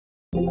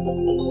Yeah.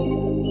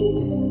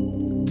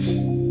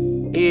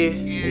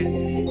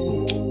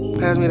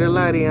 Pass me the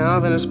lighty and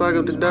I'm finna spark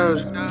up the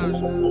doja.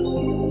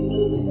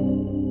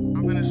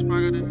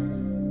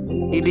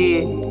 You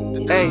did.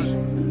 Hey.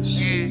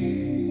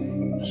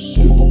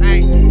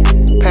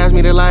 Pass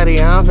me the lighty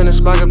and I'm finna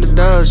spark up the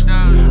doja.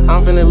 I'm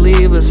finna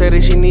leave her, say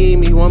that she need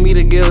me, want me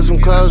to give her some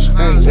closure.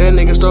 Ay, that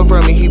nigga stole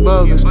from me, he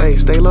bogus. Ay,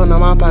 stay low, now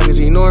my pockets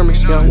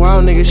enormous. Young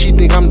wild nigga, she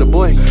think I'm the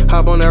boy.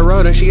 Hop on that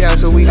road and she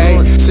asked what we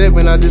doing.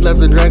 Sippin', I just left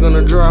the drag on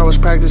the drawer. I was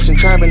practicing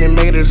trapping and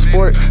made it a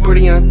sport.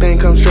 Pretty young thing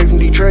come straight from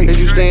Detroit. As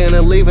you stayin'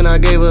 or leaving, I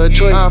gave her a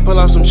choice. I'll pull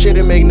off some shit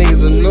and make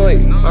niggas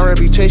annoyed. My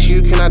reputation,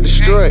 you cannot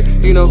destroy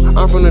it. You know,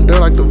 I'm from the dirt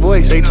like the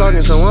voice. They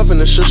talking, so I'm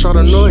finna shush all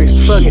the noise.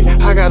 Fuck it,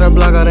 I gotta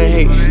block all the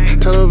hate.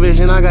 Tunnel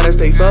vision, I gotta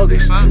stay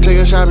focused. Take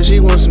her shopping, she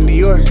wants some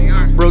Dior.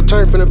 Bro,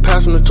 turn finna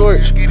pass from the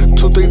torch.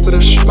 2-3 for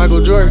the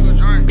Michael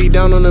Jordan. Beat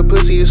down on the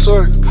pussy, it's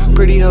sore.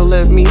 Pretty hoe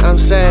left me, I'm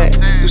sad.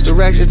 Used to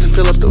rack shit to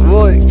fill up the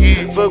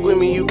void. Fuck with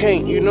me, you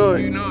can't, you know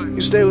it.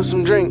 You stay with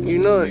some drink, you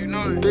know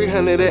it.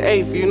 300 an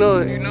eighth, you know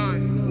it.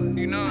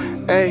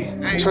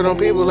 Ayy, short on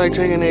people like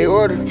taking a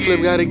order.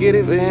 Flip gotta get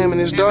it for him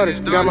and his daughter.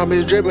 Got my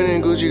bitch drippin'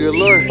 in Gucci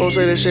galore. Won't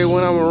say that shit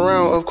when I'm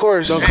around, of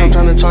course. Don't come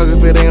trying to talk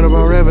if it ain't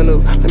about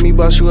revenue. Let me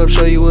boss you up,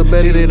 show you a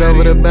better. Hit it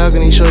over the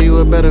balcony, show you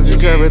a better. If you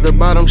curve at the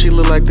bottom, she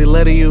look like the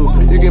letter U.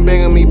 You can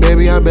bang on me,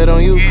 baby, I bet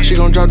on you. She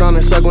gon' drop down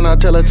and suck when I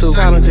tell her to.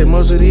 Talented,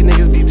 most of these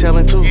niggas be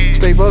telling too.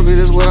 Stay focused, this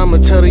is what I'ma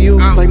tell to you.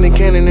 Like Nick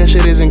Cannon, that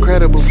shit is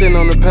incredible. Sitting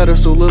on the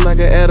pedestal, look like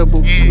an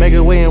edible. Make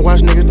it way and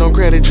watch niggas don't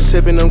credit. Just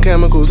sipping them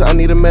chemicals, I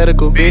need a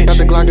medical. Bitch, got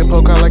the Glock and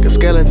poke out like a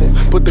skeleton.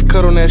 Put the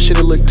cut on that shit,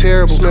 it look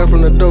terrible. Smell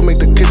from the dope, make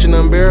the kitchen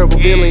unbearable.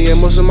 Dealing, yeah,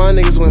 most of my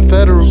niggas went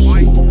federal.